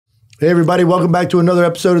Hey, everybody. Welcome back to another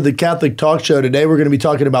episode of the Catholic Talk Show. Today, we're going to be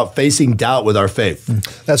talking about facing doubt with our faith.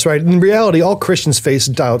 That's right. In reality, all Christians face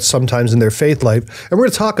doubts sometimes in their faith life. And we're going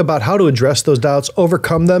to talk about how to address those doubts,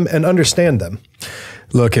 overcome them, and understand them.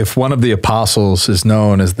 Look, if one of the apostles is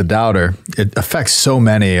known as the doubter, it affects so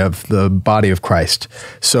many of the body of Christ.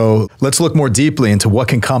 So let's look more deeply into what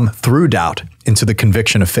can come through doubt into the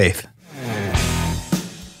conviction of faith.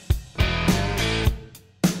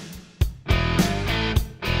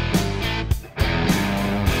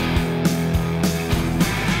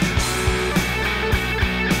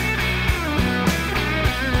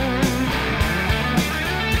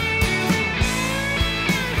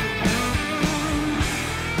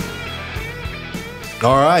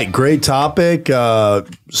 All right, great topic.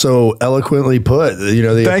 So eloquently put. You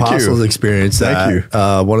know, the apostles experienced that. Thank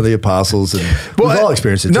you. One of the apostles, and we've all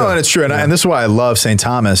experienced it. No, and it's true. And this is why I love St.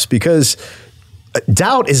 Thomas, because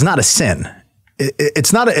doubt is not a sin.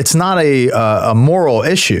 It's not a moral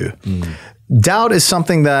issue. Doubt is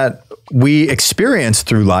something that we experience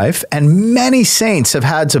through life, and many saints have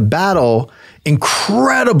had to battle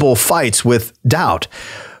incredible fights with doubt.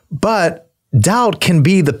 But doubt can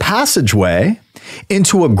be the passageway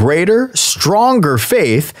into a greater, stronger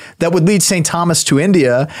faith that would lead St. Thomas to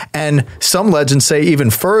India, and some legends say even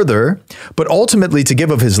further, but ultimately to give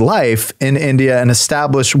of his life in India and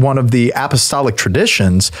establish one of the apostolic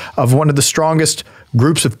traditions of one of the strongest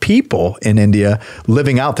groups of people in India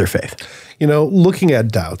living out their faith. You know, looking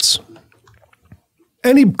at doubts,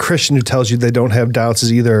 any Christian who tells you they don't have doubts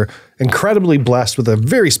is either incredibly blessed with a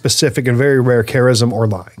very specific and very rare charism or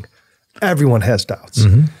lying. Everyone has doubts.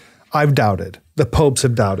 I've doubted. The popes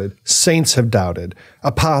have doubted. Saints have doubted.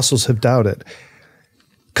 Apostles have doubted.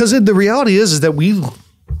 Because the reality is that we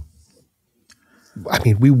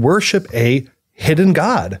worship a hidden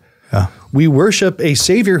God. Yeah. We worship a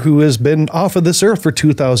Savior who has been off of this earth for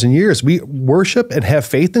 2,000 years. We worship and have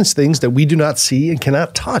faith in things that we do not see and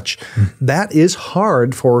cannot touch. That is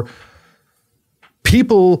hard for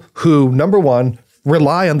people who, number one,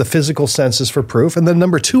 rely on the physical senses for proof, and then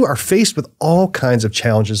number two, are faced with all kinds of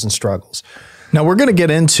challenges and struggles. Now, we're going to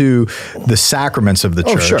get into the sacraments of the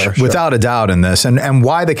church, without a doubt in this, and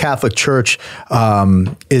why the Catholic Church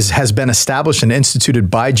has been established and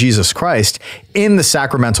instituted by Jesus Christ in the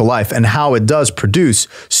sacramental life, and how it does produce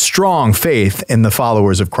strong faith in the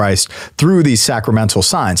followers of Christ through these sacramental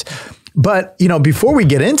signs. But, you know, before we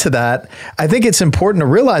get into that, I think it's important to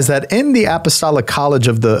realize that in the apostolic college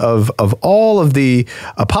of all of the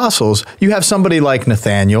apostles, you have somebody like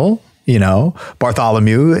Nathaniel, you know,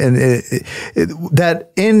 Bartholomew, and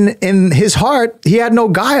that in his heart, he had no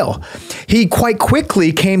guile. He quite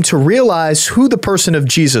quickly came to realize who the person of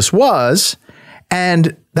Jesus was,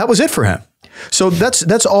 and that was it for him. So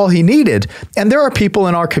that's all he needed. And there are people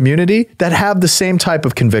in our community that have the same type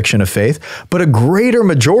of conviction of faith, but a greater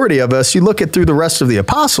majority of us, you look at through the rest of the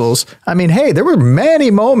apostles, I mean, hey, there were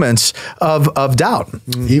many moments of doubt.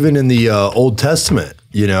 Even in the Old Testament,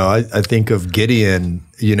 you know, I think of Gideon,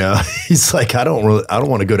 you know, he's like, I don't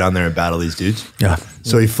want to go down there and battle these dudes. Yeah.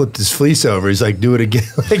 So he flipped his fleece over. He's like, do it again.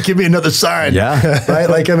 Like, give me another sign. Yeah. Right.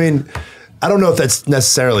 Like, I mean, I don't know if that's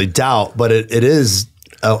necessarily doubt, but it is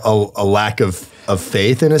a lack of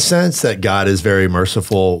faith in a sense that God is very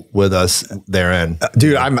merciful with us therein.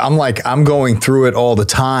 Dude, I'm going through it all the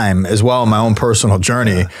time as well in my own personal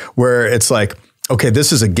journey, where it's like, okay,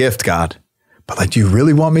 this is a gift, God, but like, do you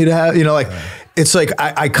really want me to have, you know, like, it's like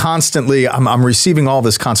I constantly, I'm receiving all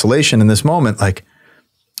this consolation in this moment. Like,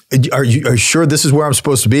 are you sure this is where I'm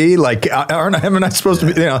supposed to be? Like, am I not supposed to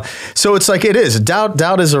be, you know? So it's like, it is.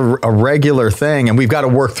 Doubt is a regular thing, and we've got to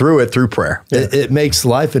work through it through prayer. It makes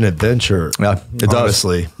life an adventure. Yeah, it does.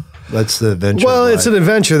 Honestly. That's the adventure. Well, it's an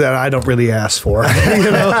adventure that I don't really ask for.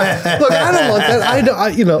 You know? Look, I don't want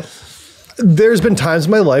that. You know, there's been times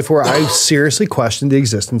in my life where I've seriously questioned the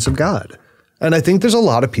existence of God. And I think there's a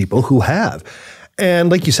lot of people who have.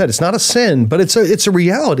 And like you said, it's not a sin, but it's a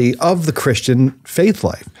reality of the Christian faith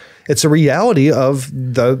life. It's a reality of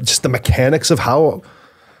just the mechanics of how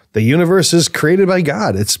the universe is created by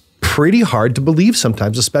God. It's pretty hard to believe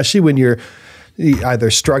sometimes, especially when you're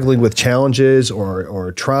either struggling with challenges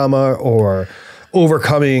or trauma or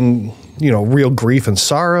overcoming, you know, real grief and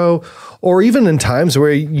sorrow, or even in times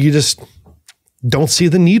where you just don't see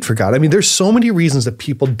the need for God. I mean, there's so many reasons that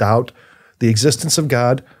people doubt the existence of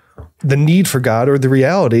God, the need for God, or the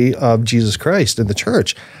reality of Jesus Christ in the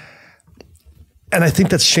church. And I think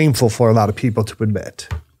that's shameful for a lot of people to admit.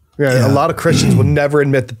 Yeah. A lot of Christians will never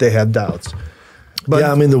admit that they have doubts. But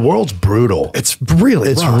yeah, I mean, the world's brutal. It's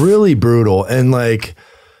really brutal. And like,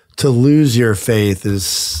 to lose your faith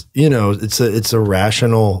is, it's a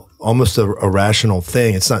rational, almost a rational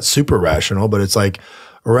thing. It's not super rational, but it's like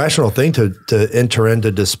a rational thing to enter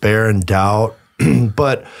into despair and doubt.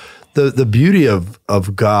 But the beauty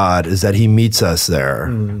of God is that he meets us there.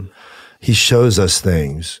 Mm. He shows us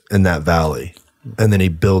things in that valley, and then he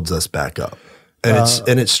builds us back up.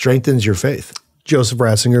 And it strengthens your faith. Joseph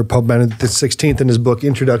Ratzinger, Pope Benedict XVI, in his book,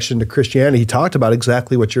 Introduction to Christianity, he talked about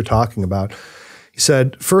exactly what you're talking about. He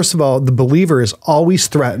said, first of all, the believer is always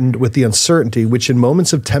threatened with the uncertainty which in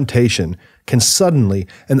moments of temptation can suddenly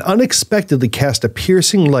and unexpectedly cast a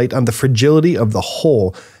piercing light on the fragility of the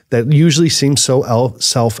whole that usually seems so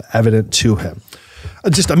self-evident to him.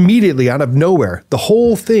 Just immediately out of nowhere, the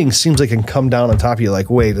whole thing seems like it can come down on top of you like,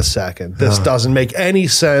 wait a second, this doesn't make any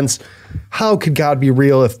sense. How could God be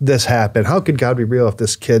real if this happened? How could God be real if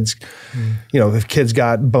this kid's, if kids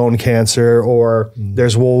got bone cancer or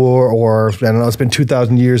there's war or, I don't know, it's been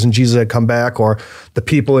 2,000 years and Jesus had come back or the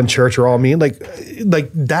people in church are all mean. Like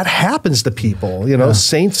that happens to people,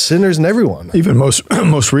 saints, sinners, and everyone. Even most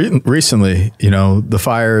recently, the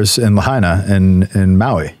fires in Lahaina and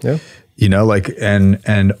Maui. Yeah.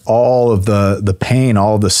 And all of the pain,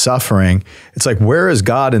 all of the suffering. It's like, where is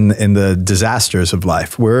God in the disasters of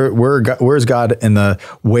life? Where is God in the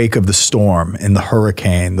wake of the storm, in the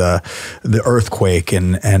hurricane, the earthquake,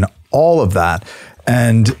 and all of that?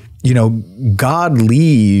 And God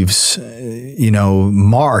leaves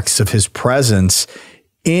marks of his presence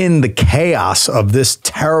in the chaos of this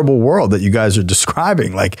terrible world that you guys are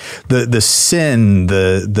describing, like the sin,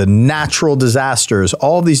 the natural disasters,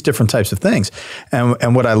 all these different types of things.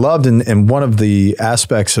 And what I loved in one of the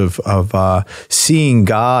aspects of seeing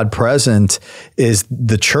God present is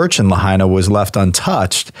the church in Lahaina was left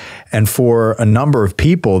untouched. And for a number of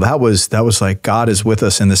people, that was like, God is with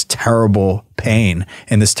us in this terrible pain,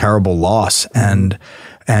 in this terrible loss.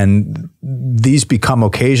 And these become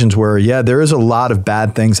occasions where, there is a lot of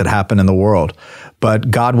bad things that happen in the world, but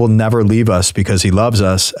God will never leave us because he loves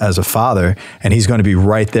us as a father, and he's going to be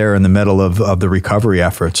right there in the middle of the recovery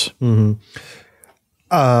efforts. Mm-hmm.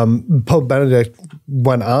 Pope Benedict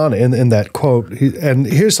went on in that quote, and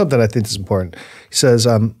here's something I think is important. He says,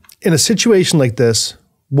 in a situation like this,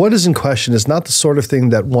 what is in question is not the sort of thing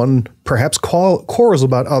that one perhaps quarrels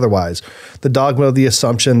about otherwise. The dogma of the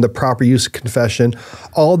assumption, the proper use of confession,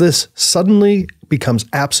 all this suddenly becomes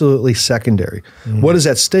absolutely secondary. Mm. What is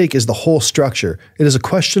at stake is the whole structure. It is a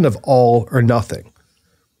question of all or nothing.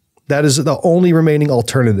 That is the only remaining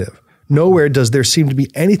alternative. Nowhere does there seem to be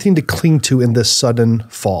anything to cling to in this sudden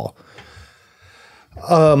fall.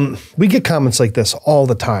 We get comments like this all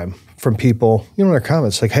the time from people, in our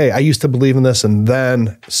comments, like, hey, I used to believe in this and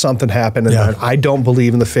then something happened and then I don't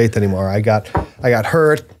believe in the faith anymore. I got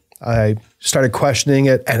hurt. I started questioning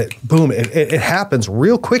it and it happens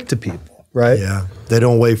real quick to people, right? Yeah. They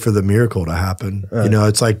don't wait for the miracle to happen. Right.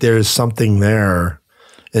 It's like there's something there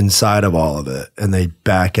inside of all of it and they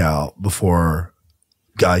back out before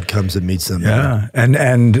God comes and meets them. Yeah. And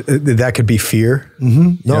that could be fear.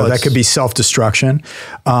 Mm-hmm. No, that could be self-destruction.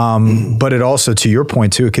 But it also, to your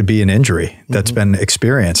point too, it could be an injury that's been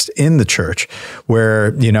experienced in the church where,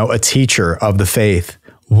 a teacher of the faith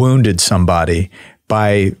wounded somebody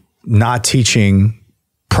by not teaching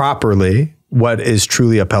properly what is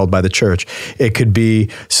truly upheld by the church. It could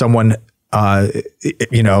be someone a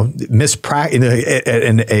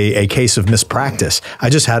case of mispractice. I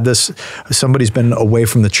just had this, somebody's been away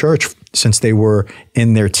from the church since they were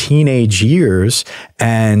in their teenage years,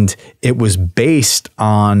 and it was based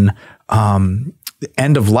on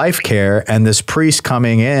end of life care, and this priest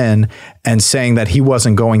coming in and saying that he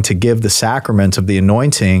wasn't going to give the sacrament of the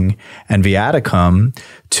anointing and viaticum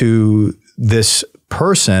to this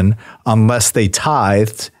person unless they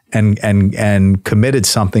tithed and committed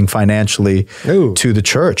something financially to the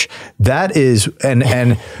church. That is, and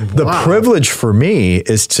the privilege for me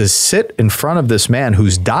is to sit in front of this man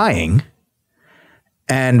who's dying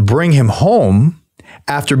and bring him home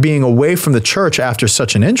after being away from the church after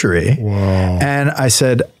such an injury. Wow. And I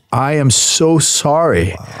said, I am so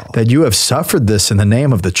sorry that you have suffered this in the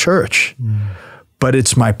name of the church, but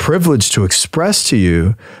it's my privilege to express to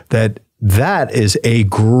you that that is a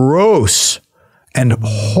gross and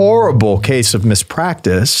horrible case of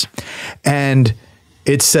mispractice. And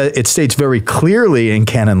it states very clearly in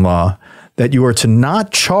canon law that you are to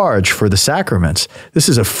not charge for the sacraments. This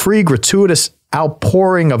is a free, gratuitous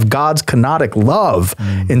outpouring of God's kenotic love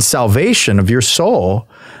in salvation of your soul.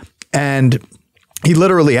 And he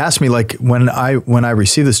literally asked me, like, when I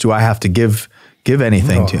receive this, do I have to give give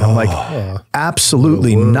anything to you. I'm like,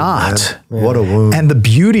 absolutely not. Man. What a wound. And the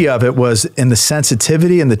beauty of it was in the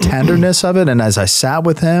sensitivity and the tenderness of it. And as I sat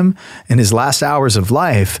with him in his last hours of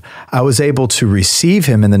life, I was able to receive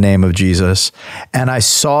him in the name of Jesus. And I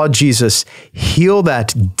saw Jesus heal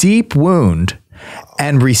that deep wound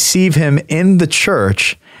and receive him in the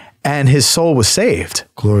church. And his soul was saved.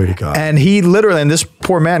 Glory to God. And he literally, and this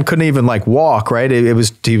poor man couldn't even like walk, right? He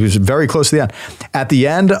was very close to the end. At the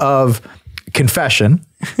end of confession,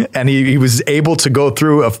 and he was able to go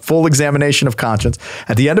through a full examination of conscience.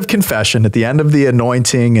 At the end of confession, at the end of the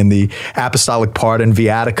anointing and the apostolic pardon,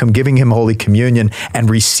 viaticum, giving him Holy Communion and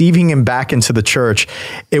receiving him back into the church,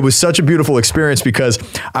 it was such a beautiful experience because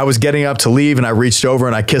I was getting up to leave and I reached over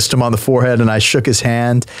and I kissed him on the forehead and I shook his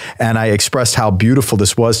hand and I expressed how beautiful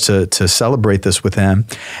this was to celebrate this with him.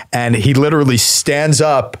 And he literally stands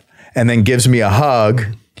up and then gives me a hug.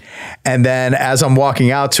 And then as I'm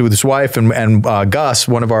walking out to his wife and Gus,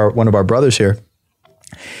 one of our brothers here,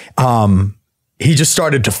 he just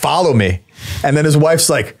started to follow me. And then his wife's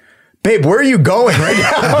like, babe, where are you going right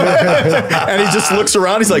now? And he just looks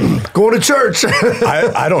around. He's like, going to church.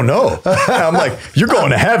 I don't know. And I'm like, you're going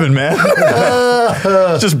to heaven, man.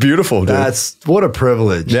 It's just beautiful, dude. What a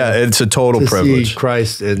privilege. Yeah, it's a total privilege. See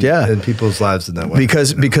Christ in people's lives in that way.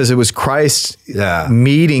 Because it was Christ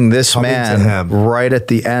meeting this man right at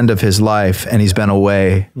the end of his life, and he's been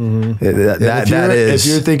away. Mm-hmm. If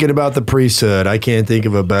you're thinking about the priesthood, I can't think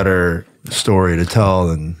of a better story to tell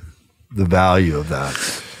than the value of that.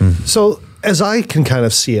 Mm-hmm. So as I can kind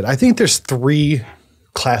of see it, I think there's three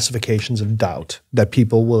classifications of doubt that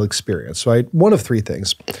people will experience, right? One of three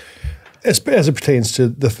things as it pertains to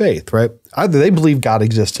the faith, right? Either they believe God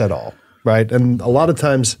exists at all, right? And a lot of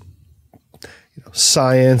times,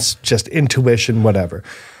 science, just intuition, whatever.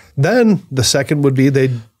 Then the second would be they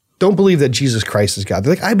don't believe that Jesus Christ is God.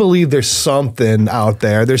 They're like, I believe there's something out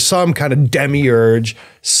there. There's some kind of demiurge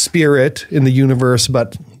spirit in the universe,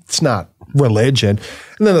 but it's not religion.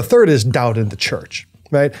 And then the third is doubt in the church,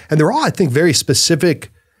 right? And they're all, I think, very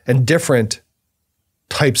specific and different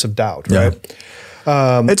types of doubt, right?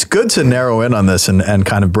 It's good to narrow in on this and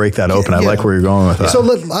kind of break that open. I like where you're going with that. So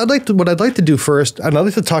what I'd like to do first, and I'd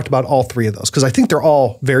like to talk about all three of those, because I think they're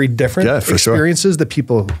all very different experiences that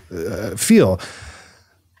people feel.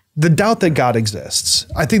 The doubt that God exists,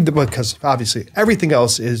 I think that because obviously everything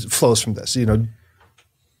else flows from this,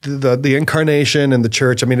 the incarnation and the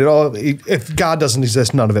church. I mean, if God doesn't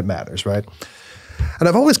exist, none of it matters, right? And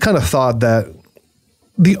I've always kind of thought that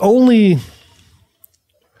the only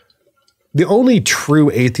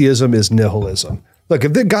true atheism is nihilism. Look,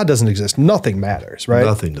 if God doesn't exist, nothing matters, right?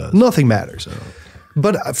 Nothing does. Nothing matters.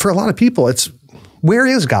 But for a lot of people, it's where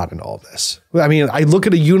is God in all this? I mean, I look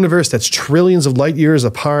at a universe that's trillions of light years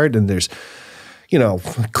apart, and there's,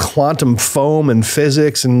 quantum foam and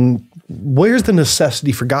physics, and where's the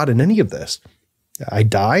necessity for God in any of this? I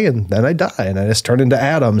die and then I die and I just turn into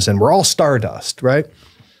atoms and we're all stardust, right?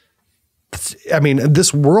 I mean,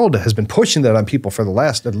 this world has been pushing that on people for the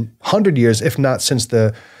last 100 years, if not since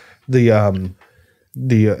the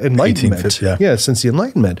Enlightenment. Since the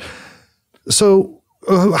Enlightenment. So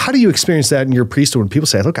how do you experience that in your priesthood when people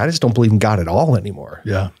say, look, I just don't believe in God at all anymore?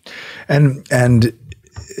 Yeah. And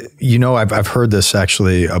I've heard this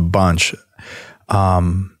actually a bunch.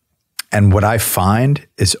 And what I find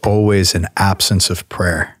is always an absence of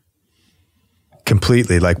prayer.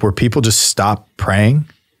 Completely, like where people just stop praying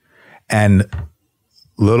and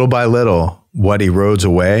little by little, what erodes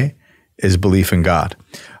away is belief in God.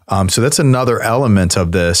 So that's another element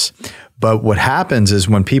of this. But what happens is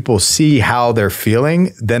when people see how they're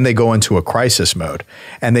feeling, then they go into a crisis mode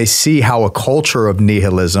and they see how a culture of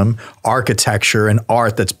nihilism, architecture and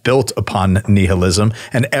art that's built upon nihilism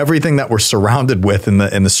and everything that we're surrounded with in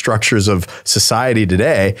the structures of society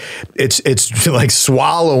today, it's like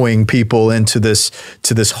swallowing people into this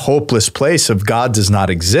hopeless place of God does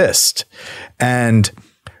not exist.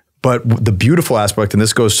 But the beautiful aspect, and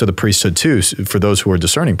this goes to the priesthood too, for those who are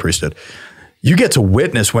discerning priesthood, you get to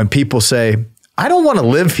witness when people say, I don't want to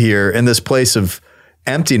live here in this place of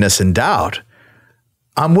emptiness and doubt.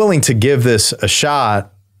 I'm willing to give this a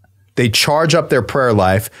shot. They charge up their prayer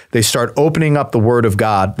life. They start opening up the Word of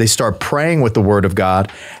God. They start praying with the Word of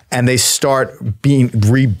God, and they start being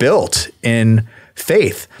rebuilt in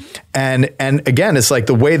faith. And again, it's like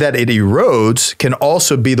the way that it erodes can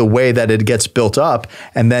also be the way that it gets built up.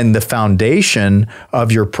 And then the foundation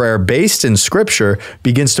of your prayer based in Scripture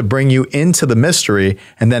begins to bring you into the mystery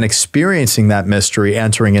and then experiencing that mystery,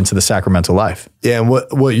 entering into the sacramental life. Yeah, and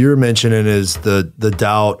what you're mentioning is the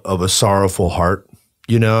doubt of a sorrowful heart,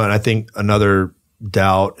 and I think another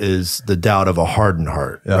doubt is the doubt of a hardened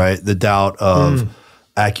heart, right? The doubt of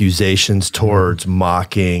accusations towards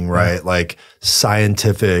mocking, right? Like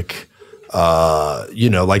scientific,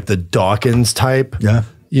 like the Dawkins type,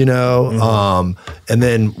 and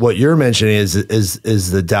then what you're mentioning is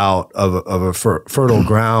the doubt of a fertile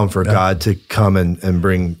ground for God to come and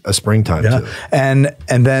bring a springtime to it.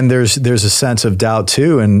 And then there's a sense of doubt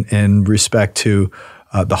too in respect to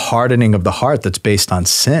the hardening of the heart that's based on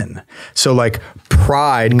sin. So like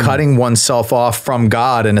pride, cutting oneself off from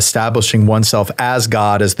God and establishing oneself as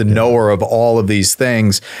God, as the knower of all of these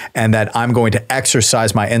things, and that I'm going to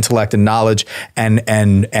exercise my intellect and knowledge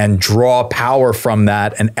and draw power from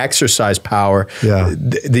that and exercise power.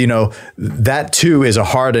 That too is a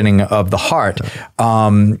hardening of the heart.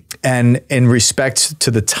 And in respect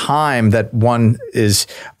to the time that one is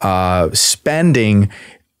spending,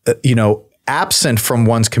 absent from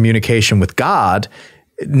one's communication with God,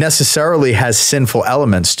 necessarily has sinful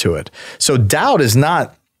elements to it. So doubt is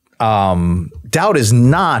not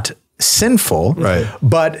sinful, right?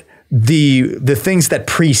 But the things that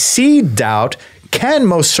precede doubt can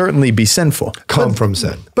most certainly be sinful. Come from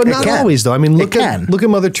sin. But not always, though. I mean, look at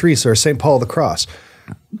Mother Teresa or St. Paul of the Cross.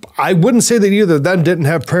 I wouldn't say that either of them didn't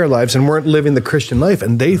have prayer lives and weren't living the Christian life,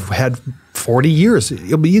 and they've had 40 years.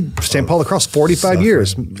 It'll be St. Paul of the Cross, 45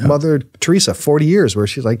 years. Mother Teresa, 40 years, where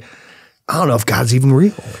she's like, I don't know if God's even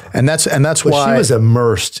real. And that's why she was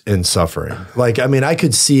immersed in suffering. Like, I mean, I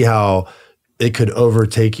could see how it could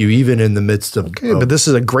overtake you even in the midst of. Okay, but this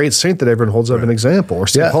is a great saint that everyone holds up an example. Or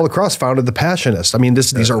St. Paul of the Cross founded the Passionists. I mean,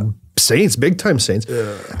 these are saints, big time saints,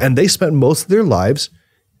 and they spent most of their lives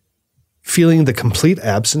feeling the complete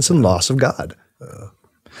absence and loss of God.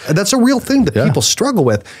 And that's a real thing that people struggle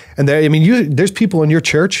with. And there's people in your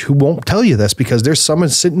church who won't tell you this because there's someone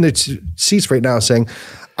sitting in their seats right now saying,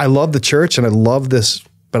 I love the church and I love this,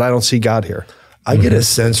 but I don't see God here. I get a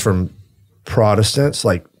sense from Protestants,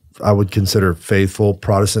 like I would consider faithful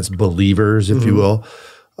Protestants, believers, if you will.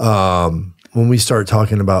 When we start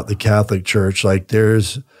talking about the Catholic Church, like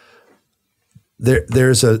there's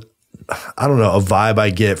a, I don't know, a vibe I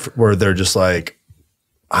get where they're just like,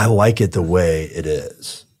 I like it the way it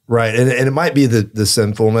is. Right. And it might be the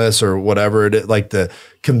sinfulness or whatever it is, like the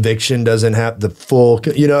conviction doesn't have the full,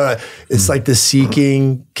 it's like the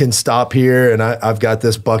seeking can stop here and I've got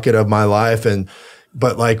this bucket of my life.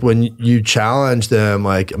 But like when you challenge them,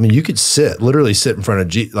 like, I mean, you could literally sit in front of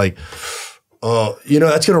Jesus, like, oh,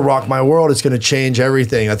 that's going to rock my world. It's going to change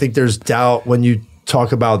everything. I think there's doubt when you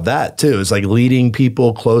talk about that too. It's like leading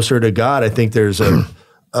people closer to God. I think there's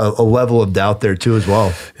a level of doubt there too as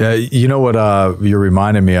well. Yeah, you know what you're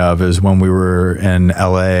reminding me of is when we were in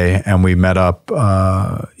LA and we met up,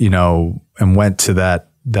 and went to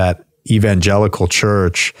that evangelical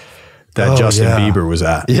church that Justin Bieber was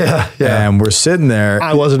at. Yeah. And we're sitting there.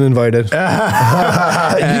 I wasn't invited. You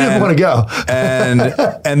didn't want to go.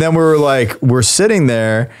 and then we're sitting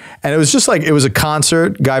there and it was just like, it was a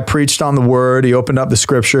concert. Guy preached on the word. He opened up the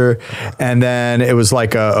scripture and then it was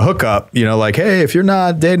like a hookup, like, hey, if you're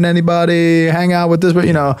not dating anybody, hang out with this, but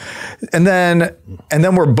and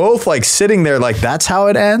then we're both like sitting there like, that's how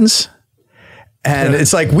it ends. And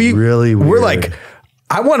it's like, we're like,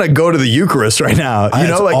 I want to go to the Eucharist right now.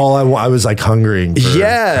 All I was like hungering.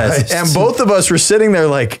 Yes. Christ. And both of us were sitting there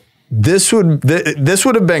like, this would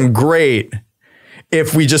have been great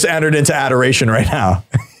if we just entered into adoration right now,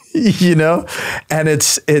 and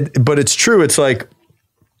but it's true. It's like,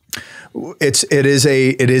 it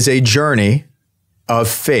is a journey of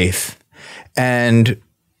faith and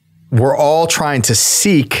we're all trying to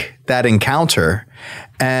seek that encounter.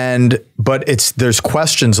 But there's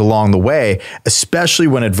questions along the way, especially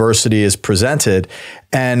when adversity is presented.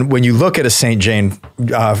 And when you look at a Saint Jane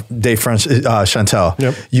de Chantal,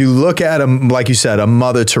 you look at like you said, a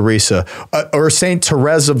Mother Teresa, or Saint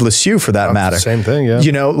Therese of Lisieux for that matter. Same thing,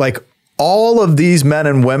 yeah. Like all of these men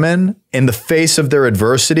and women in the face of their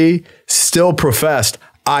adversity still professed,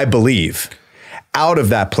 I believe, out of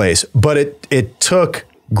that place. But it took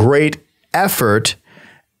great effort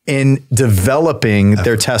in developing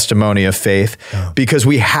their testimony of faith, because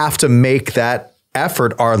we have to make that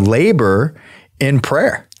effort our labor in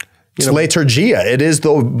prayer. It's liturgia. It is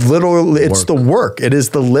the work. It is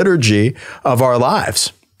the liturgy of our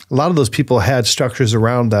lives. A lot of those people had structures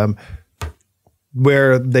around them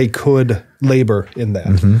where they could labor in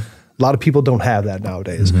that. A lot of people don't have that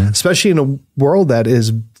nowadays, especially in a world that is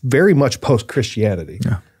very much post-Christianity.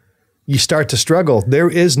 You start to struggle. There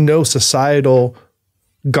is no societal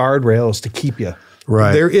guardrails to keep you.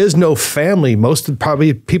 Right. There is no family.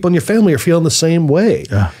 Probably people in your family are feeling the same way.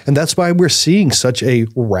 And that's why we're seeing such a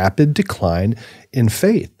rapid decline in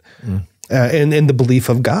faith. in the belief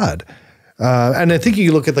of God. And I think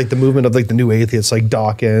you look at like the movement of like the new atheists, like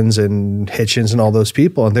Dawkins and Hitchens and all those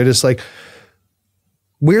people, and they're just like,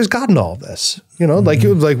 where's God in all this? You know, like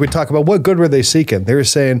we talk about what good were they seeking? They were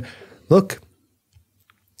saying, look,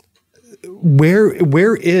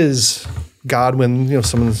 where is God when, you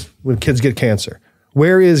know, when kids get cancer?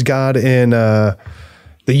 Where is God in the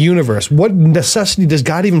universe? What necessity does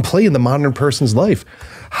God even play in the modern person's life?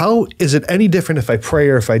 How is it any different if I pray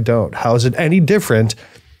or if I don't? How is it any different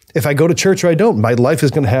if I go to church or I don't? My life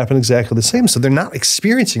is going to happen exactly the same. So they're not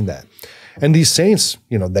experiencing that. And these saints,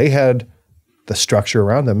 you know, they had the structure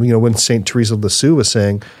around them. You know, when St. Teresa of Lisieux was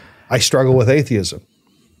saying, I struggle with atheism.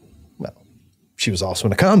 Well, she was also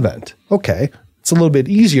in a convent. Okay. It's a little bit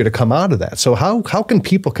easier to come out of that. So how can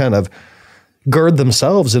people kind of gird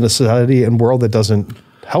themselves in a society and world that doesn't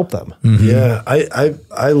help them? Yeah.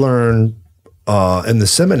 I learned in the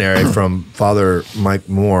seminary from Father Mike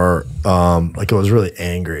Moore, like I was really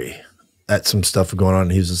angry at some stuff going on.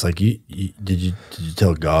 And he was just like, did you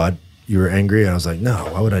tell God you were angry? And I was like, no,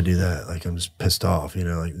 why would I do that? Like, I'm just pissed off, you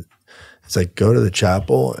know, like it's like, go to the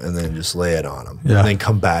chapel and then just lay it on him and then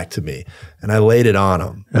come back to me. And I laid it on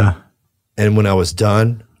him. Yeah. And when I was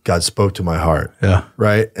done, God spoke to my heart. Yeah.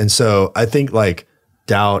 Right. And so I think like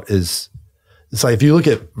doubt it's like, if you look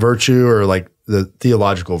at virtue or like the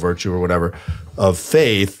theological virtue or whatever of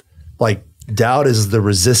faith, like doubt is the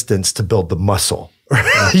resistance to build the muscle.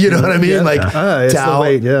 You know what I mean? Like it's doubt, the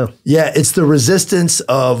weight, yeah, it's the resistance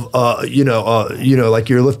of like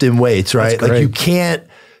you're lifting weights, right? Like you can't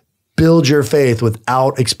build your faith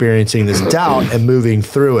without experiencing this doubt and moving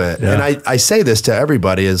through it. Yeah. And I say this to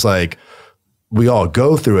everybody is like, we all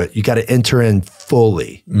go through it. You got to enter in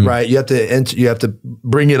fully, right? You have to enter, you have to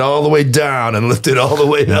bring it all the way down and lift it all the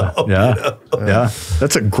way up. Yeah, you know? Yeah.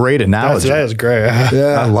 That's a great analogy. That is great.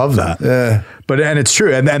 Yeah, I love that. Yeah, and it's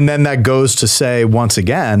true. And then that goes to say once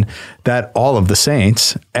again that all of the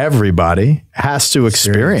saints, everybody has to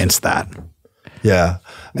experience that. Yeah,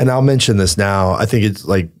 and I'll mention this now. I think it's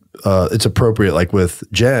like it's appropriate, like with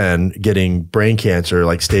Jen getting brain cancer,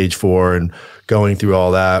 like stage 4, and going through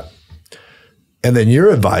all that. And then your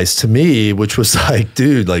advice to me, which was like,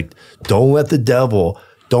 dude, like, don't let the devil,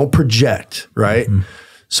 don't project, right?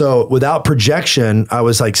 So without projection, I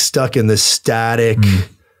was like stuck in this static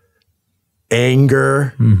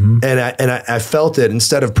anger. And I felt it.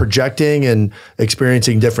 Instead of projecting and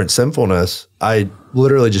experiencing different sinfulness, I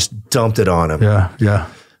literally just dumped it on him. Yeah, yeah.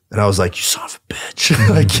 And I was like, you son of a bitch.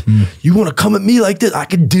 Like, you want to come at me like this? I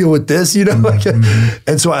can deal with this, you know? Like,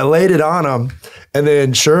 and so I laid it on him. And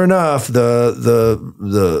then sure enough,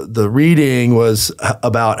 the reading was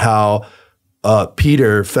about how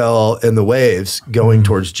Peter fell in the waves going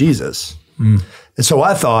towards Jesus. And so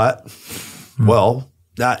I thought, well,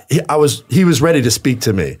 he was ready to speak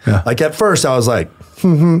to me. Yeah. Like at first I was like,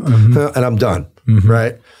 and I'm done,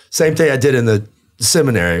 right? Same thing I did in the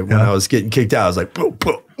seminary when I was getting kicked out. I was like, boom,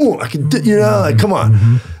 boom, ooh, I can, you know, like, come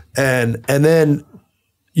on. And then,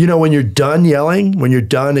 you know, when you're done yelling, when you're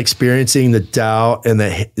done experiencing the doubt and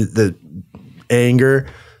the anger,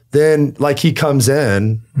 then like he comes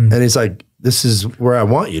in and he's like, this is where I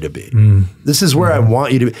want you to be. This is where I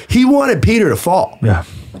want you to be. He wanted Peter to fall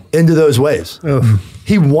into those waves.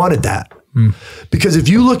 He wanted that. Because if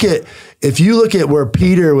you look at where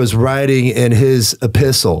Peter was writing in his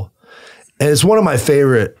epistle, and it's one of my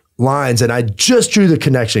favorite lines, and I just drew the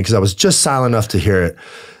connection because I was just silent enough to hear it,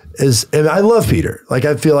 and I love Peter. Like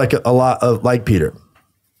I feel like a lot of like Peter,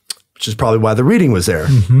 which is probably why the reading was there.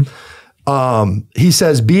 He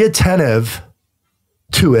says, be attentive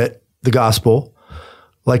to it, the gospel,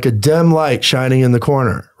 like a dim light shining in the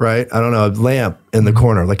corner, right? I don't know, a lamp in the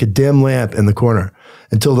corner, like a dim lamp in the corner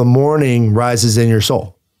until the morning rises in your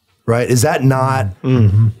soul, right? Is that not,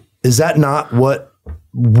 is that not what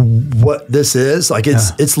this is? Like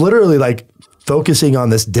it's literally like focusing on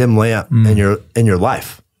this dim lamp in your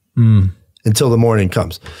life until the morning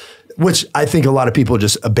comes, which I think a lot of people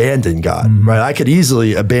just abandon God, right? I could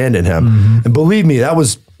easily abandon him. And believe me, that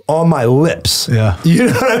was on my lips. Yeah. You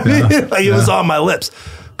know what I mean? Like it was on my lips.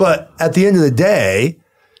 But at the end of the day,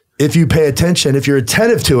 if you pay attention, if you're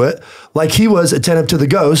attentive to it, like he was attentive to the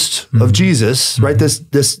ghost of Jesus, right?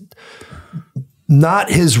 This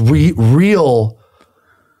not his real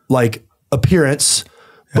like appearance,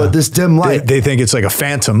 but this dim light. They think it's like a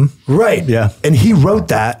phantom. Right. Yeah. And he wrote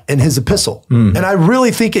that in his epistle. And I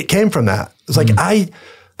really think it came from that. It's like,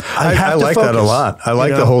 I like that a lot. I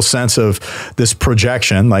like the whole sense of this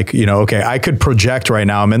projection. Like, okay, I could project right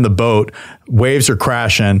now. I'm in the boat, waves are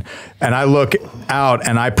crashing, and I look out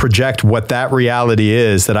and I project what that reality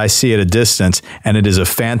is that I see at a distance, and it is a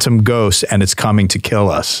phantom ghost and it's coming to kill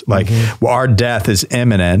us. Like our death is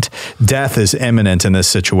imminent. Death is imminent in this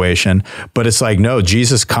situation. But it's like, no,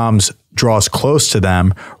 Jesus comes, draws close to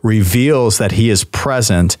them, reveals that he is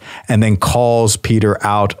present, and then calls Peter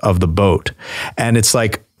out of the boat. And it's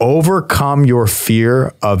like, overcome your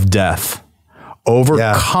fear of death.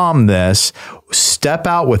 Overcome this. Step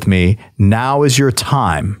out with me. Now is your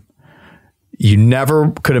time. You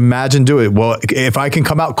never could imagine doing it. Well, if I can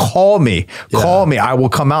come out, call me. Call me. I will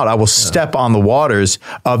come out. I will step on the waters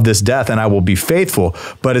of this death and I will be faithful.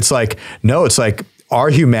 But it's like, no, it's like our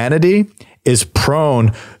humanity is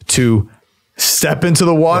prone to step into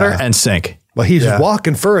the water and sink. Well, he's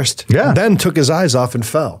walking first, then took his eyes off and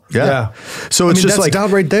fell. So it's just like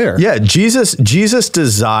down right there. Yeah, Jesus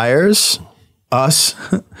desires us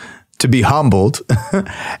to be humbled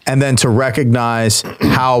and then to recognize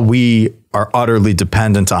how we are utterly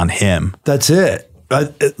dependent on him. That's it.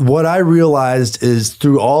 What I realized is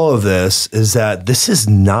through all of this is that this is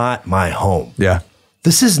not my home. Yeah.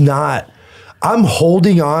 This is not, I'm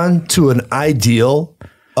holding on to an ideal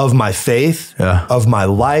of my faith, of my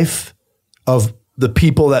life, of the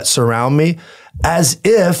people that surround me, as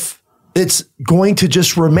if it's going to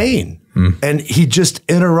just remain. And he just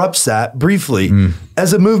interrupts that briefly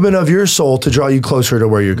as a movement of your soul to draw you closer to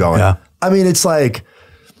where you're going. I mean, it's like,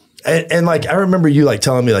 and like, I remember you like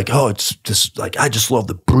telling me like, oh, it's just like, I just love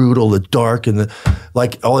the brutal, the dark, and the,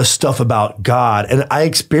 like all this stuff about God. And I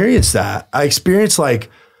experienced that. I experienced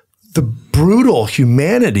like the brutal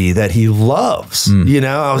humanity that he loves,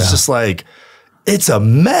 I was just like, it's a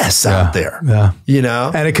mess out there,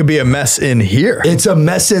 And it could be a mess in here. It's a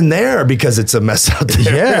mess in there because it's a mess out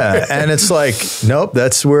there. Yeah. And it's like, nope,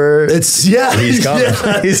 that's where he's coming.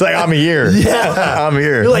 Yeah. He's like, I'm here. Yeah. I'm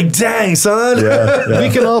here. You're like, dang, son. We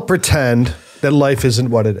can all pretend that life isn't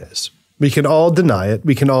what it is. We can all deny it.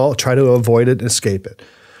 We can all try to avoid it and escape it.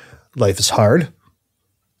 Life is hard.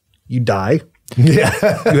 You die. Yeah.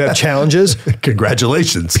 You have challenges.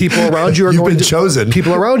 Congratulations. People around you are You've been chosen.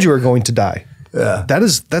 People around you are going to die. Yeah.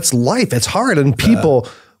 That's life. It's hard. And people,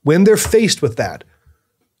 when they're faced with that,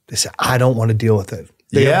 they say, I don't want to deal with it.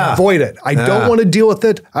 They avoid it. I don't want to deal with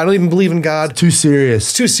it. I don't even believe in God. Too serious.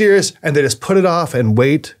 It's too serious. And they just put it off and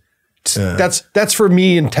wait. That's for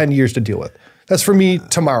me in 10 years to deal with. That's for me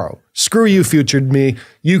tomorrow. Screw you, future me.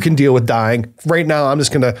 You can deal with dying. Right now, I'm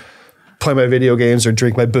just going to play my video games or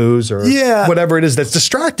drink my booze or whatever it is that's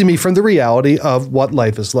distracting me from the reality of what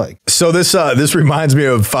life is like. So this reminds me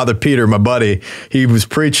of Father Peter, my buddy. He was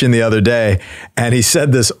preaching the other day and he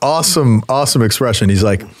said this awesome expression. He's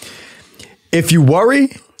like, if you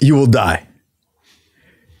worry, you will die.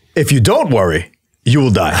 If you don't worry, you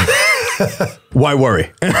will die. Why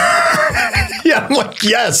worry? Yeah, I'm like,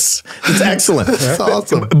 yes, it's excellent. That's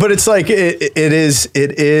awesome. But it's like it is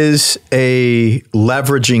a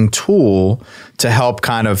leveraging tool to help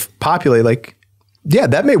kind of populate. Like, yeah,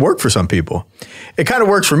 that may work for some people. It kind of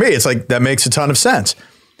works for me. It's like that makes a ton of sense.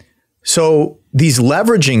 So these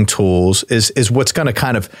leveraging tools is what's going to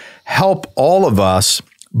kind of help all of us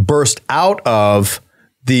burst out of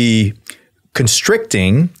the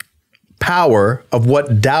constricting power of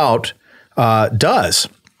what doubt does.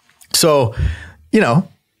 So,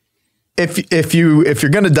 if you're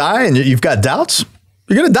going to die and you've got doubts,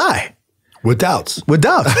 you're going to die with doubts. And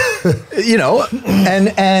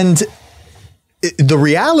the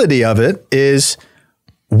reality of it is,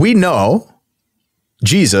 we know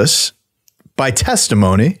Jesus by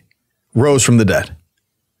testimony rose from the dead.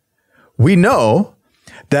 We know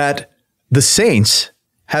that the saints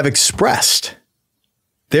have expressed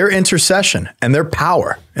their intercession and their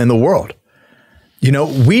power in the world.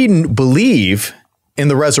 We believe in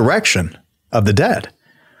the resurrection of the dead.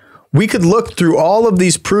 We could look through all of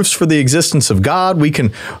these proofs for the existence of God. We can,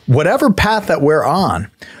 whatever path that we're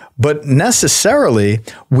on, but necessarily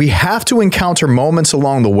we have to encounter moments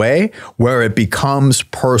along the way where it becomes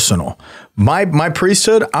personal. My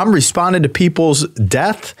priesthood, I'm responding to people's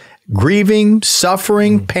death, grieving,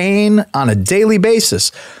 suffering, pain on a daily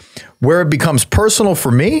basis. Where it becomes personal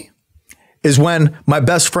for me is when my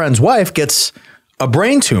best friend's wife gets a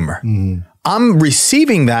brain tumor. I'm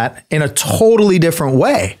receiving that in a totally different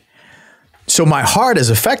way. So my heart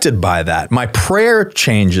is affected by that. My prayer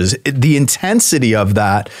changes. The intensity of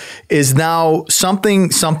that is now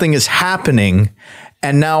something is happening,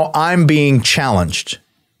 and now I'm being challenged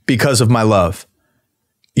because of my love.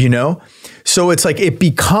 So it's like it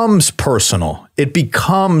becomes personal. it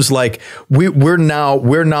becomes like we're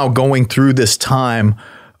now going through this time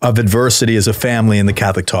of adversity as a family in the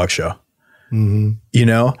Catholic Talk Show. Mm-hmm. You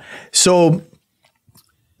know? So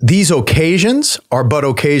these occasions are but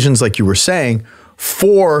occasions, like you were saying,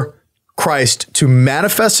 for Christ to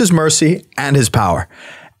manifest his mercy and his power,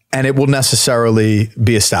 and it will necessarily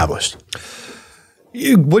be established.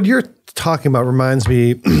 What you're talking about reminds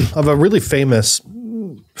me of a really famous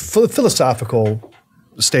philosophical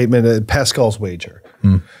statement, Pascal's wager.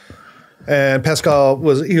 And Pascal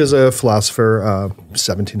was a philosopher,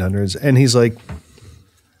 1700s, and he's like,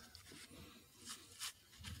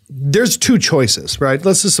 there's two choices, right?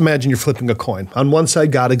 Let's just imagine you're flipping a coin. On one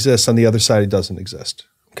side, God exists. On the other side, he doesn't exist.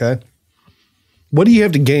 Okay? What do you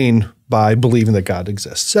have to gain by believing that God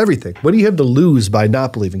exists? Everything. What do you have to lose by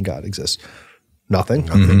not believing God exists? Nothing.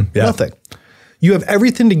 Mm-hmm. Yeah. Nothing. You have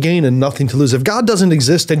everything to gain and nothing to lose. If God doesn't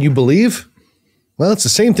exist and you believe, well, it's the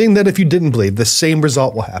same thing that if you didn't believe. The same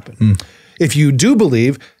result will happen. If you do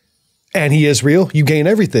believe and he is real, you gain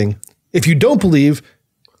everything. If you don't believe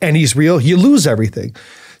and he's real, you lose everything.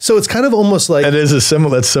 So it's kind of almost like— That's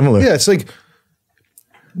similar. Yeah, it's like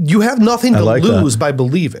you have nothing to lose by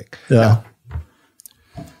believing. Yeah. Now,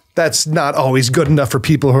 that's not always good enough for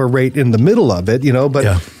people who are right in the middle of it, you know,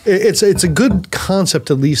 but it's a good concept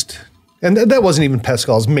at least. And that wasn't even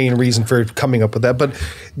Pascal's main reason for coming up with that, but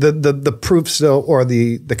the proof still, or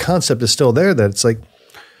the concept is still there, that it's like,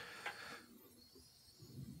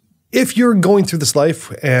 if you're going through this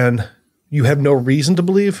life and you have no reason to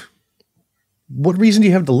believe, what reason do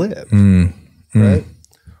you have to live? Right?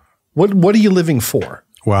 What are you living for?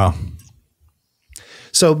 Wow.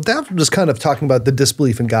 So that was kind of talking about the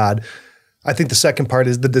disbelief in God. I think the second part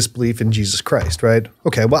is the disbelief in Jesus Christ, right?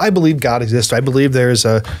 Okay, well, I believe God exists. I believe there's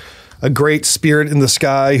a great spirit in the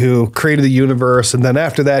sky who created the universe, and then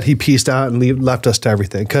after that, he pieced out and left us to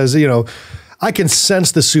everything. Because, you know, I can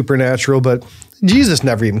sense the supernatural, but Jesus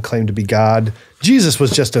never even claimed to be God. Jesus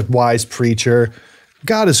was just a wise preacher.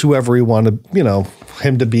 God is whoever we want to, you know,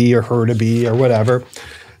 him to be or her to be or whatever.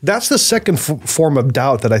 That's the second form of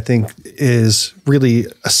doubt that I think is really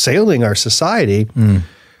assailing our society.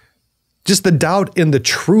 Just the doubt in the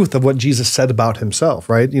truth of what Jesus said about himself,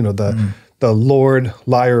 right? You know, the Lord,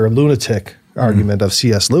 liar, or lunatic argument of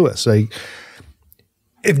C.S. Lewis. Like,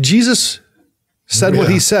 if Jesus said what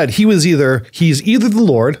he said, he's either the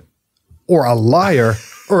Lord or a liar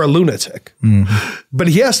or a lunatic. But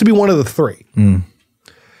he has to be one of the three.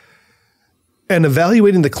 And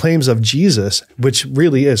evaluating the claims of Jesus, which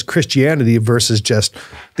really is Christianity versus just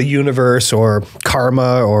the universe or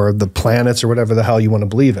karma or the planets or whatever the hell you want to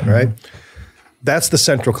believe in, right? That's the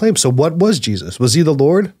central claim. So what was Jesus? Was he the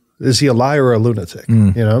Lord? Is he a liar or a lunatic?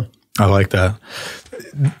 You know? I like that.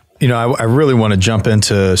 You know, I really want to jump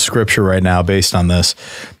into scripture right now based on this.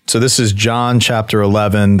 So this is John chapter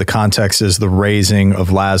 11. The context is the raising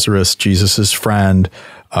of Lazarus, Jesus's friend,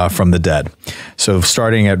 from the dead. So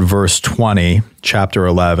starting at verse 20, chapter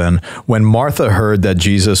 11, when Martha heard that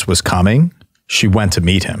Jesus was coming, she went to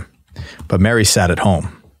meet him, but Mary sat at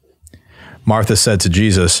home. Martha said to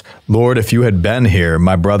Jesus, "Lord, if you had been here,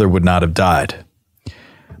 my brother would not have died.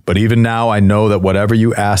 But even now I know that whatever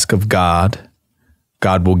you ask of God,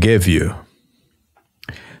 God will give you."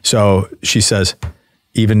 So she says,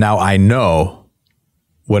 even now I know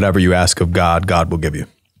whatever you ask of God, God will give you.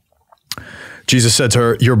 Jesus said to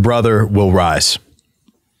her, "Your brother will rise."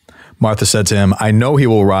 Martha said to him, "I know he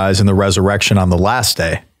will rise in the resurrection on the last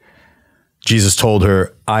day." Jesus told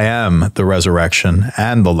her, "I am the resurrection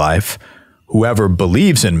and the life. Whoever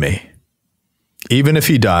believes in me, even if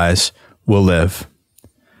he dies, will live.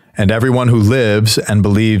 And everyone who lives and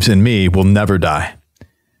believes in me will never die."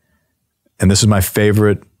 And this is my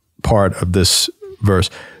favorite part of this verse.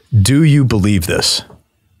 Do you believe this?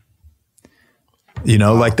 You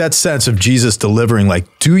know, like that sense of Jesus delivering, like,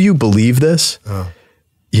 do you believe this?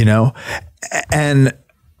 You know, and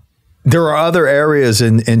there are other areas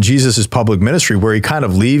in Jesus's public ministry where he kind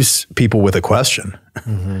of leaves people with a question,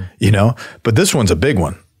 you know, but this one's a big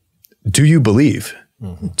one. Do you believe?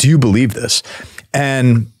 Do you believe this?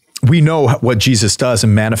 And we know what Jesus does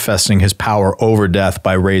in manifesting his power over death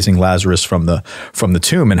by raising Lazarus from the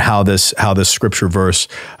tomb, and how this scripture verse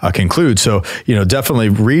concludes. So, you know, definitely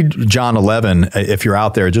read John 11 if you're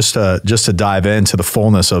out there, just to dive into the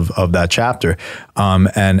fullness of that chapter,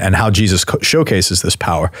 and how Jesus showcases this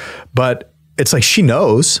power. But it's like she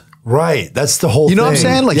knows, right? That's the whole thing. You know what I'm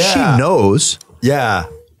saying? Like she knows,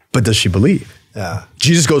 but does she believe? Yeah.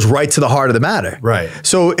 Jesus goes right to the heart of the matter. Right.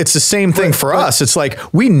 So it's the same thing for us. It's like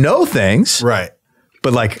we know things. Right.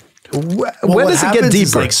 But like, when does it get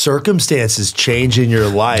deeper? Like circumstances change in your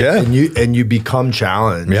life, and you become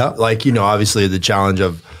challenged. Yeah. Like, obviously the challenge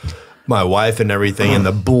of my wife and everything, and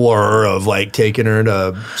the blur of like taking her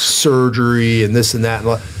to surgery and this and that.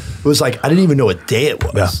 And it was like I didn't even know what day it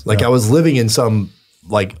was. I was living in some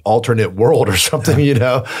like alternate world or something,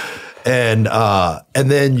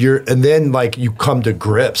 And then like you come to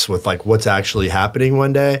grips with like what's actually happening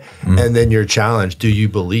one day, and then you're challenged. Do you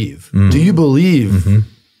believe? Do you believe?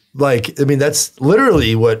 Like, I mean, that's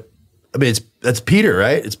literally that's Peter,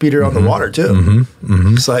 right? It's Peter on the water too.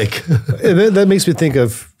 It's like that makes me think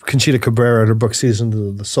of Conchita Cabrera in her book Season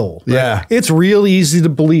of the Soul. Right? Yeah, it's real easy to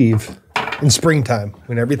believe in springtime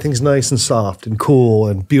when everything's nice and soft and cool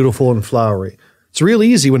and beautiful and flowery. It's real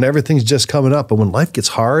easy when everything's just coming up, but when life gets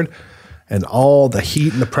hard and all the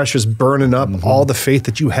heat and the pressure's burning up, all the faith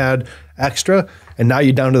that you had extra, and now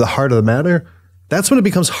you're down to the heart of the matter, that's when it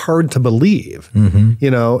becomes hard to believe,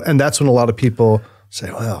 and that's when a lot of people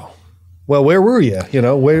say, well, where were you?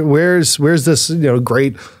 Where's this,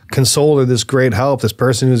 great consoler, this great help, this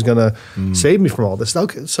person who's going to save me from all this?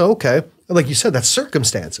 Okay. Like you said, that's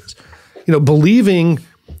circumstances. Believing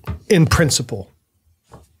in principle,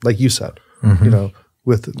 like you said,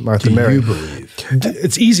 with Martha and Mary. Do you believe?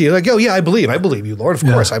 It's easy. Like, I believe you, Lord. Of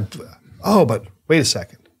course. But wait a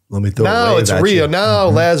second. Let me throw now it's real. Now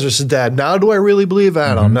Lazarus is dead. Now do I really believe?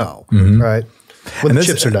 I don't know. Right? When the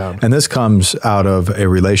chips are down. And this comes out of a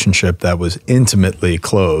relationship that was intimately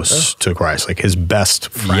close to Christ, like his best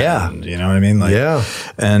friend. Yeah. You know what I mean? Like,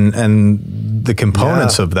 and the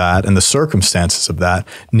components of that and the circumstances of that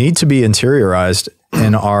need to be interiorized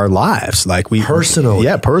in our lives, like personally,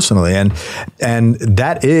 and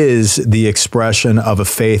that is the expression of a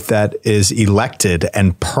faith that is elected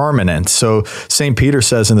and permanent. So St. Peter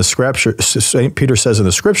says in the scriptures,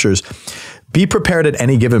 be prepared at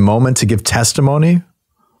any given moment to give testimony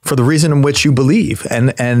for the reason in which you believe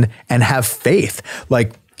and have faith.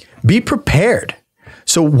 Like, be prepared.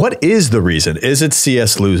 So what is the reason? Is it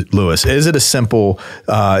C.S. Lewis? Is it a simple,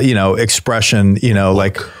 expression,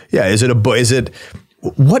 is it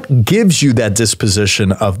what gives you that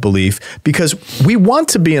disposition of belief? Because we want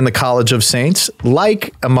to be in the college of saints,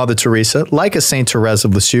 like a Mother Teresa, like a Saint Therese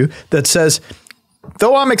of Lisieux, that says,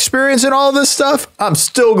 though I'm experiencing all this stuff, I'm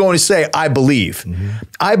still going to say, I believe.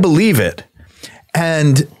 I believe it.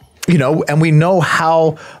 And, and we know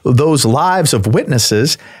how those lives of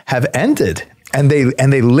witnesses have ended. And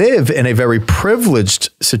they live in a very privileged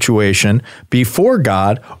situation before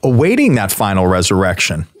God, awaiting that final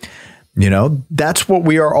resurrection. That's what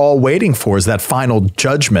we are all waiting for, is that final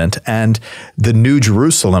judgment and the new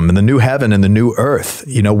Jerusalem and the new heaven and the new earth,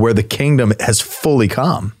 where the kingdom has fully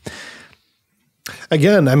come.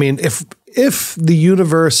 Again, I mean, if the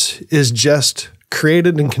universe is just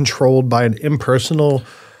created and controlled by an impersonal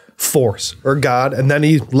force or God, and then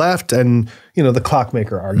he left and, the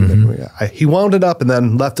clockmaker argument, he wound it up and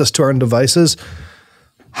then left us to our own devices,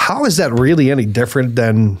 how is that really any different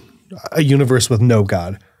than a universe with no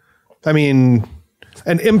God? I mean,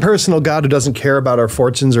 an impersonal God who doesn't care about our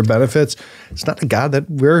fortunes or benefits, it's not a God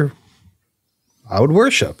that I would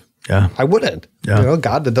worship. Yeah. I wouldn't. Yeah.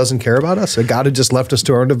 God that doesn't care about us, a God who just left us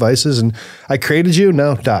to our own devices and I created you,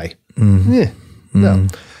 now die. No.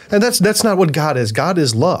 And that's not what God is. God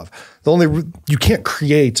is love. You can't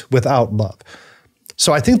create without love.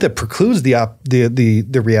 So I think that precludes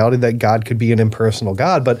the reality that God could be an impersonal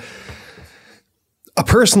God, but a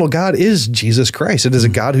personal God is Jesus Christ. It is a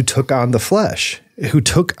God who took on the flesh, who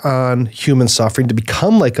took on human suffering to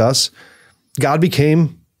become like us. God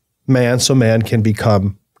became man so man can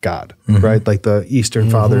become God, right? Like the Eastern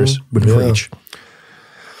fathers would preach.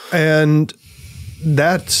 And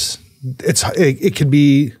it could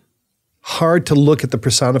be hard to look at the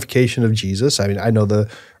personification of Jesus. I mean, I know the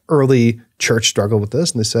early church struggled with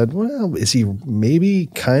this, and they said, well, is he maybe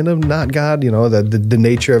kind of not God? The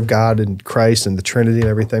nature of God and Christ and the Trinity and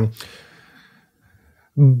everything.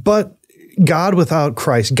 But God without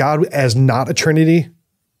Christ, God as not a Trinity,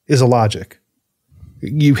 is a logic.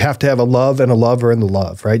 You have to have a love and a lover and the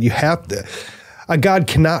love, right? A God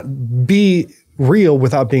cannot be real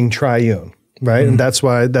without being triune, right? And that's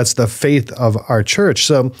the faith of our church.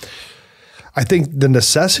 So I think the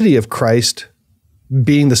necessity of Christ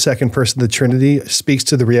being the second person of the Trinity speaks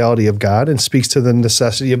to the reality of God and speaks to the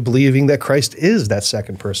necessity of believing that Christ is that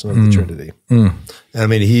second person of the Trinity. I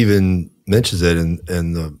mean, he even mentions it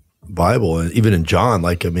in the Bible, and even in John,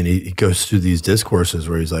 he goes through these discourses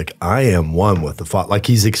where he's like, I am one with the Father. Like,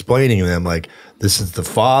 he's explaining to them, like, this is the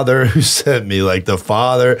Father who sent me, like the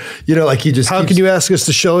Father, he just How can you ask us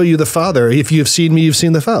to show you the Father? If you have seen me, you've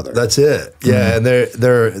seen the Father. That's it. Yeah. And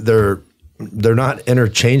they're they're not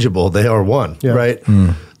interchangeable. They are one, right?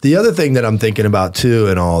 The other thing that I'm thinking about too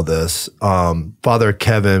in all this, Father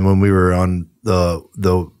Kevin, when we were on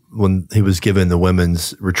when he was given the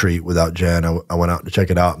women's retreat without Jen, I went out to check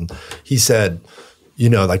it out, and he said, you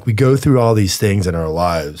know, like we go through all these things in our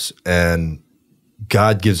lives, and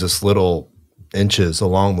God gives us little inches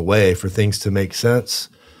along the way for things to make sense.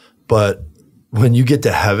 But when you get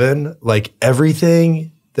to heaven, like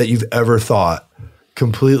everything that you've ever thought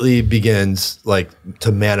completely begins like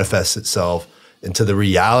to manifest itself into the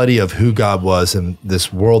reality of who God was in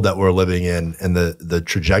this world that we're living in, and the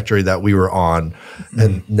trajectory that we were on,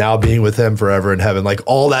 and now being with him forever in heaven. Like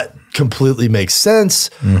all that completely makes sense.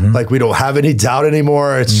 Like we don't have any doubt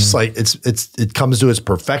anymore. It's just like it comes to its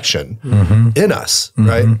perfection in us,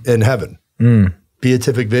 right? In heaven.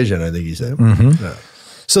 Beatific vision, I think he said. Yeah.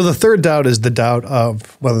 So the third doubt is the doubt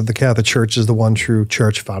of whether the Catholic Church is the one true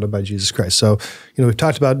church founded by Jesus Christ. So, you know, we've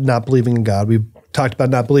talked about not believing in God. We've talked about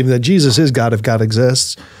not believing that Jesus is God if God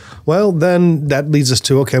exists. Well, then that leads us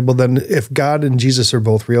to, okay, well then if God and Jesus are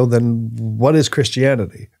both real, then what is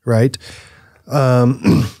Christianity, right?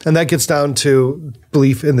 And that gets down to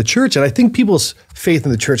belief in the church. And I think people's faith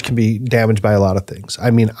in the church can be damaged by a lot of things.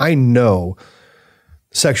 I mean, I know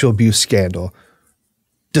sexual abuse scandal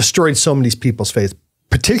destroyed so many people's faith,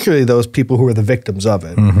 particularly those people who were the victims of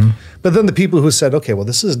it. But then the people who said, okay, well,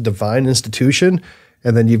 this is a divine institution.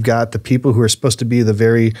 And then you've got the people who are supposed to be the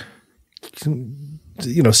very,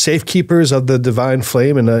 you know, safekeepers of the divine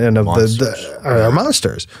flame and of monsters. Are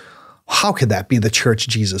monsters. How could that be the church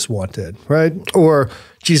Jesus wanted, right? Or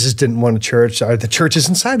Jesus didn't want a church. Or the church is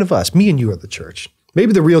inside of us. Me and you are the church.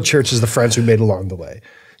 Maybe the real church is the friends we made along the way.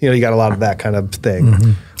 You know, you got a lot of that kind of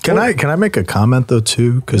thing. Can I make a comment though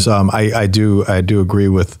too? Because I do agree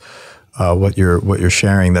with what you're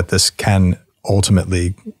sharing, that this can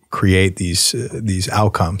ultimately create these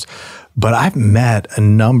outcomes. But I've met a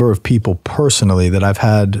number of people personally that I've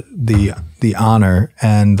had the honor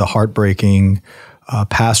and the heartbreaking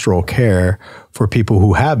pastoral care for people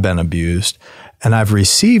who have been abused, and I've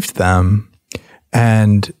received them,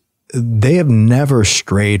 and they have never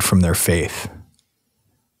strayed from their faith.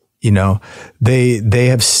 You know, they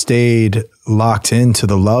have stayed locked into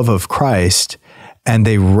the love of Christ, and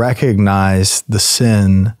they recognize the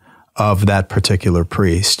sin of that particular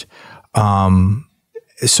priest.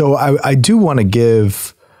 So I do want to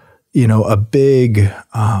give, you know, a big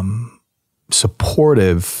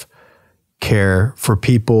supportive care for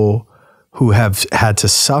people who have had to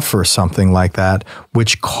suffer something like that,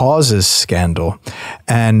 which causes scandal.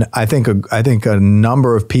 And I think a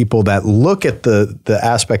number of people that look at the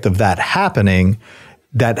aspect of that happening,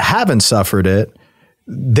 that haven't suffered it,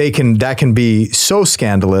 that can be so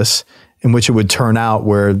scandalous, in which it would turn out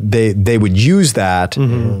where they would use that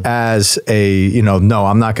as a, you know, no,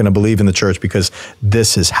 I'm not going to believe in the church because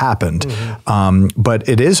this has happened. But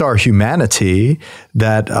it is our humanity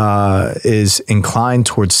that is inclined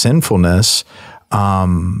towards sinfulness,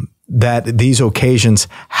 that these occasions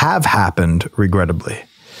have happened, regrettably.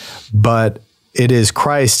 But it is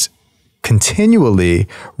Christ continually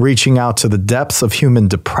reaching out to the depths of human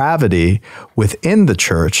depravity within the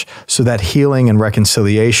church, so that healing and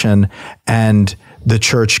reconciliation and the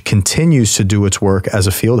church continues to do its work as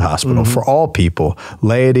a field hospital for all people,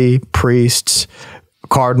 laity, priests,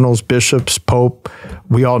 cardinals, bishops, pope.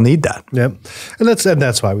 We all need that. Yep. And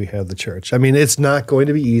that's why we have the church. I mean, it's not going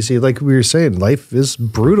to be easy. Like we were saying, life is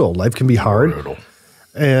brutal. Life can be hard.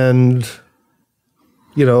 And,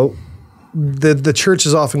 you know, the church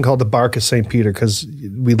is often called the bark of St. Peter because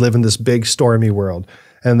we live in this big stormy world,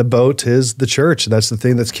 and the boat is the church. That's the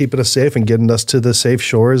thing that's keeping us safe and getting us to the safe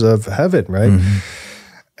shores of heaven, right?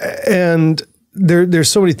 And there's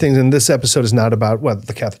so many things, and this episode is not about whether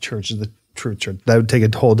the Catholic Church is the true church. That would take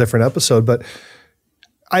a whole different episode, but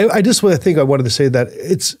I just wanted to say that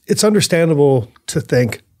it's understandable to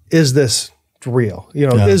think, is this real? You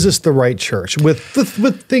know, is this the right church with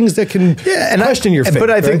things that can question your faith?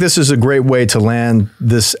 But I think this is a great way to land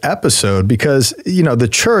this episode, because, you know, the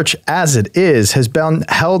church as it is has been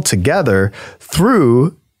held together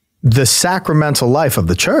through the sacramental life of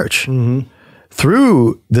the church.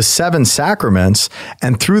 Through the 7 sacraments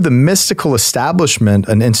and through the mystical establishment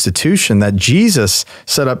and institution that Jesus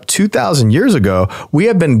set up 2,000 years ago, we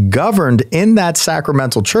have been governed in that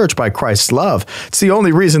sacramental church by Christ's love. It's the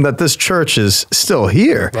only reason that this church is still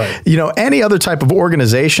here. Right. You know, any other type of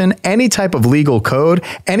organization, any type of legal code,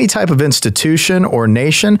 any type of institution or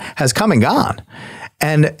nation has come and gone.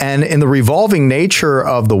 And in the revolving nature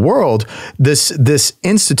of the world, this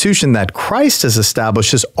institution that Christ has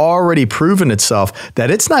established has already proven itself that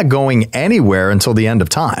it's not going anywhere until the end of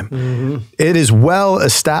time. Mm-hmm. It is well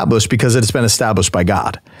established because it's been established by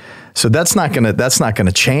God. So that's not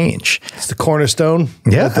gonna change. It's the cornerstone.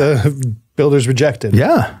 Yeah. That the builders rejected.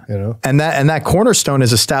 Yeah. You know? And that cornerstone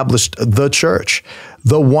has established the church,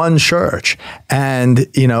 the one church. And,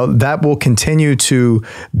 you know, that will continue to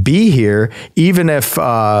be here, even if,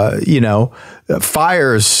 you know,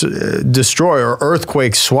 fires destroy or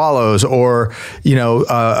earthquakes swallows or, you know,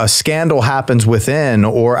 a scandal happens within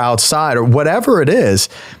or outside or whatever it is,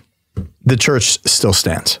 the church still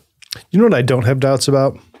stands. You know what I don't have doubts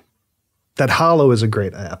about? That HALLOW is a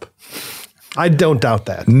great app. I don't doubt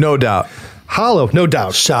that. No doubt. HALLOW, no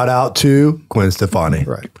doubt. Shout out to Gwen Stefani.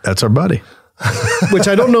 Right. That's our buddy. Which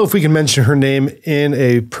I don't know if we can mention her name in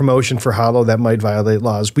a promotion for HALLOW. That might violate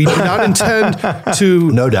laws. We do not intend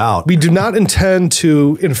to. No doubt. We do not intend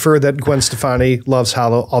to infer that Gwen Stefani loves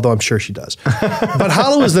HALLOW, although I'm sure she does. But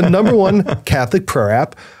HALLOW is the #1 Catholic prayer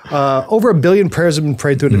app. Over 1 billion prayers have been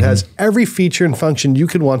prayed through it. It has every feature and function you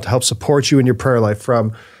could want to help support you in your prayer life,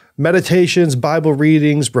 from meditations, Bible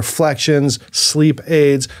readings, reflections, sleep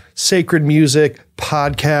aids, sacred music,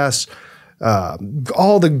 podcasts,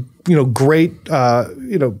 all the great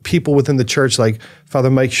people within the church like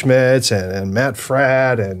Father Mike Schmitz and Matt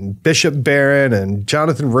Fradd and Bishop Barron and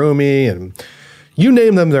Jonathan Rumi, and you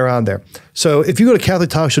name them, they're on there. So if you go to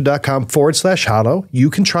CatholicTalkShow.com/HALLOW,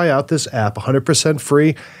 you can try out this app 100%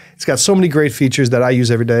 free. It's got so many great features that I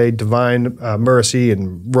use every day, Divine Mercy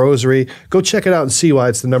and Rosary. Go check it out and see why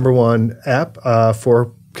it's the #1 app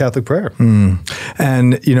for Catholic prayer.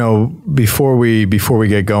 And, you know, before we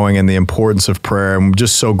get going and the importance of prayer, I'm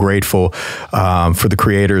just so grateful for the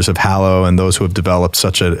creators of HALLOW and those who have developed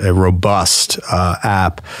such a robust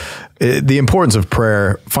app. The importance of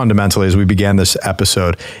prayer, fundamentally, as we began this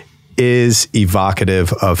episode, is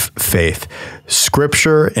evocative of faith.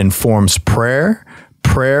 Scripture informs prayer.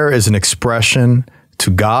 Prayer is an expression to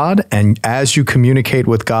God, and as you communicate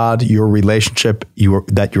with God, your relationship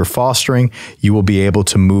that you're fostering, you will be able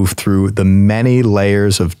to move through the many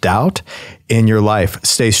layers of doubt in your life.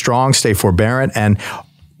 Stay strong, stay forbearant, and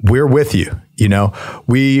we're with you. You know,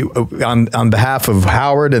 we, on behalf of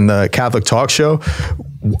Howard and the Catholic Talk Show,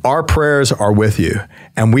 our prayers are with you,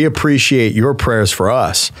 and we appreciate your prayers for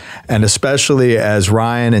us. And especially as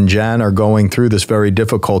Ryan and Jen are going through this very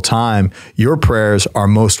difficult time, your prayers are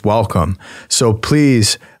most welcome. So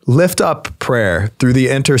please lift up prayer through the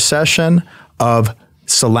intercession of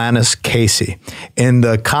Solanus Casey. In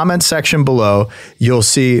the comment section below, you'll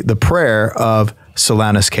see the prayer of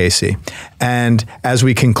Solanus Casey. And as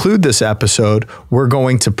we conclude this episode, we're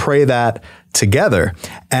going to pray that together.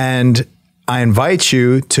 And I invite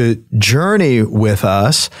you to journey with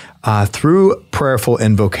us through prayerful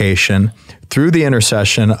invocation, through the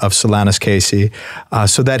intercession of Solanus Casey,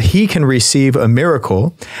 so that he can receive a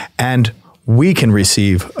miracle and we can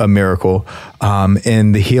receive a miracle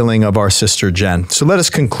in the healing of our sister Jen. So let us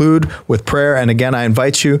conclude with prayer. And again, I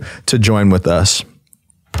invite you to join with us.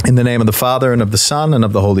 In the name of the Father, and of the Son, and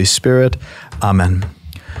of the Holy Spirit. Amen.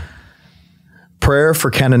 Prayer for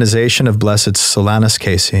canonization of Blessed Solanus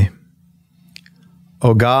Casey.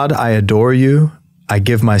 O God, I adore you. I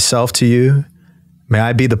give myself to you. May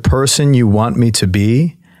I be the person you want me to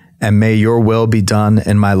be, and may your will be done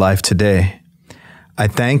in my life today. I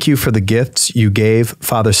thank you for the gifts you gave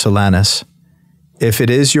Father Solanus. If it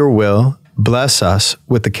is your will, bless us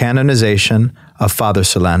with the canonization of Father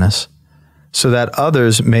Solanus, so that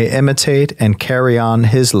others may imitate and carry on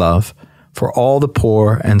his love for all the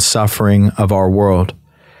poor and suffering of our world.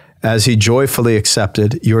 As he joyfully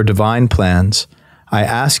accepted your divine plans, I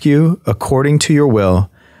ask you, according to your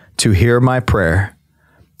will, to hear my prayer.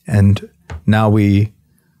 And now we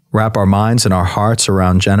wrap our minds and our hearts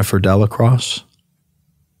around Jennifer Delacroix,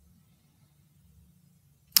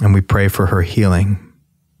 and we pray for her healing.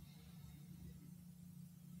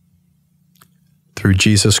 Through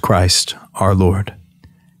Jesus Christ, our Lord.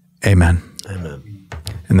 Amen. Amen.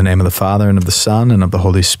 In the name of the Father, and of the Son, and of the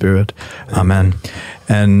Holy Spirit. Amen.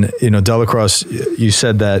 And, you know, Delacroix, you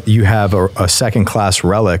said that you have a second-class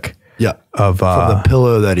relic. Yeah. Of from the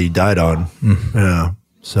pillow that he died on. Yeah.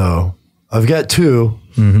 So I've got 2.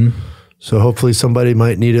 So hopefully somebody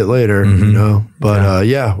might need it later, you know. But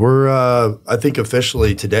yeah, we're, I think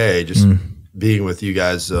officially today, just being with you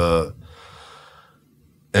guys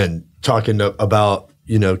and talking about,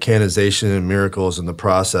 you know, canonization and miracles and the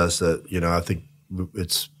process that, you know, I think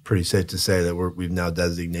it's pretty safe to say that we've now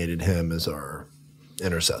designated him as our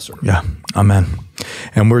intercessor. Yeah. Amen.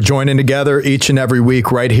 And we're joining together each and every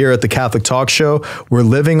week right here at the Catholic Talk Show. We're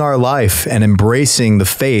living our life and embracing the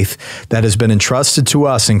faith that has been entrusted to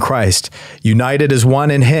us in Christ. United as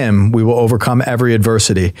one in Him, we will overcome every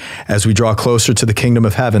adversity as we draw closer to the kingdom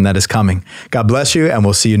of heaven that is coming. God bless you, and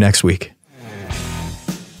we'll see you next week.